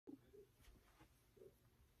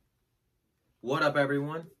What up,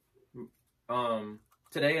 everyone?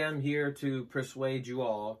 Today I'm here to persuade you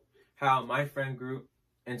all how my friend group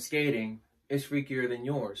and skating is freakier than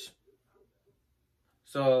yours.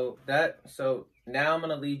 So now I'm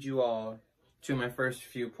gonna lead you all to my first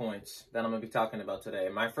few points that I'm gonna be talking about today.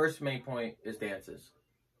 My first main point is dances.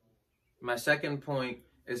 My second point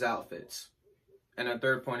is outfits, and the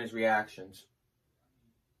third point is reactions.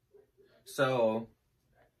 So,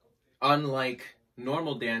 unlike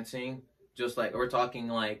normal dancing, just like we're talking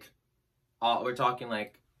like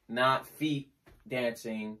not feet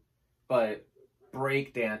dancing, but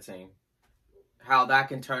break dancing. How that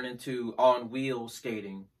can turn into on wheel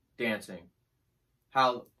skating dancing.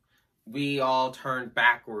 How we all turn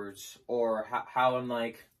backwards, or how in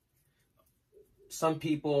like some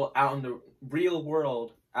people out in the real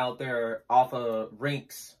world out there off of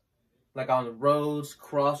rinks, like on the roads,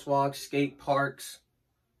 crosswalks, skate parks.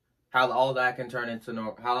 How all that can turn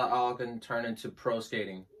into pro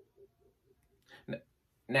skating.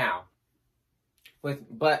 Now,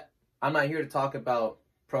 but I'm not here to talk about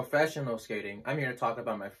professional skating. I'm here to talk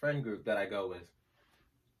about my friend group that I go with.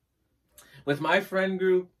 With my friend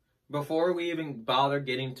group, before we even bother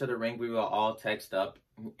getting to the rink, we will all text up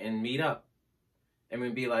and meet up. And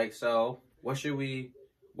we'd be like, so what should we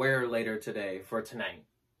wear later today for tonight?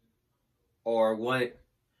 Or what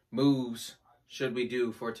moves should we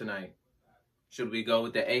do for tonight? Should we go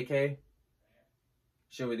with the AK?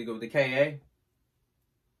 Should we go with the KA?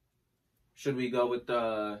 Should we go with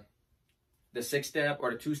the 6-step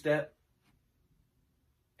or the 2-step?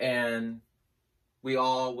 And we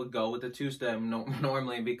all would go with the 2-step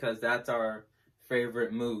normally because that's our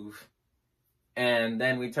favorite move. And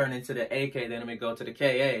then we turn into the AK, then we go to the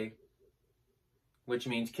KA, which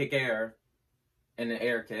means kick air and the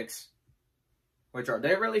air kicks,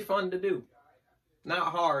 they're really fun to do.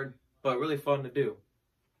 Not hard, but really fun to do.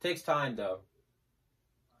 Takes time though.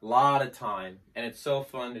 A lot of time, and it's so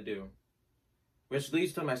fun to do. Which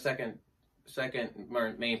leads to my second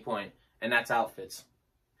main point, and that's outfits.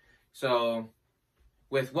 So,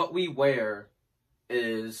 with what we wear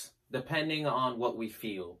is depending on what we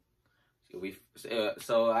feel.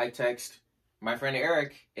 So I text my friend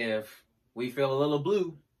Eric, if we feel a little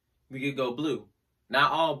blue, we could go blue.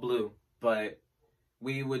 Not all blue, but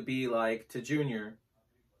we would be like to Junior,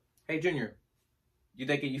 hey Junior, you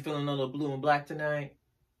feeling a little blue and black tonight?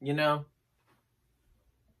 You know?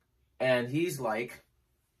 And he's like,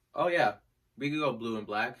 oh yeah, we could go blue and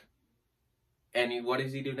black. And what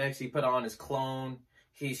does he do next? He put on his cologne.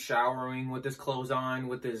 He's showering with his clothes on,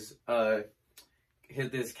 with his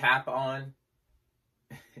cap on.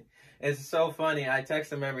 It's so funny. I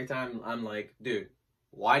text him every time. I'm like, dude,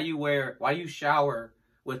 why do you shower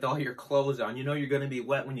with all your clothes on? You know you're going to be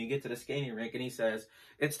wet when you get to the skating rink. And he says,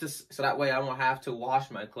 it's just so that way I won't have to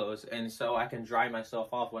wash my clothes, and so I can dry myself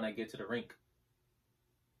off when I get to the rink.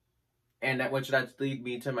 And that lead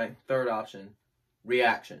me to my third option,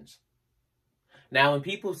 reactions. Now, when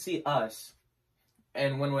people see us,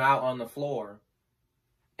 and when we're out on the floor,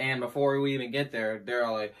 and before we even get there, they're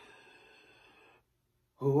all like,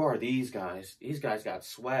 who are these guys? These guys got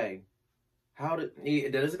swag. Does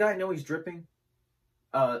this guy know he's dripping?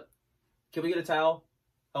 Can we get a towel?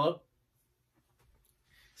 Hello?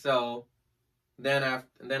 So, then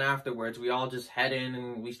afterwards, we all just head in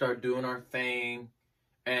and we start doing our thing.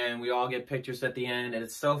 And we all get pictures at the end, and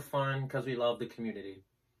it's so fun because we love the community.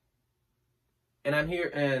 And I'm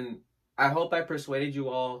here, and I hope I persuaded you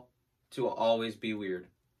all to always be weird.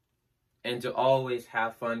 And to always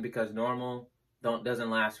have fun, because normal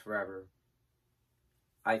doesn't last forever.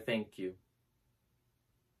 I thank you.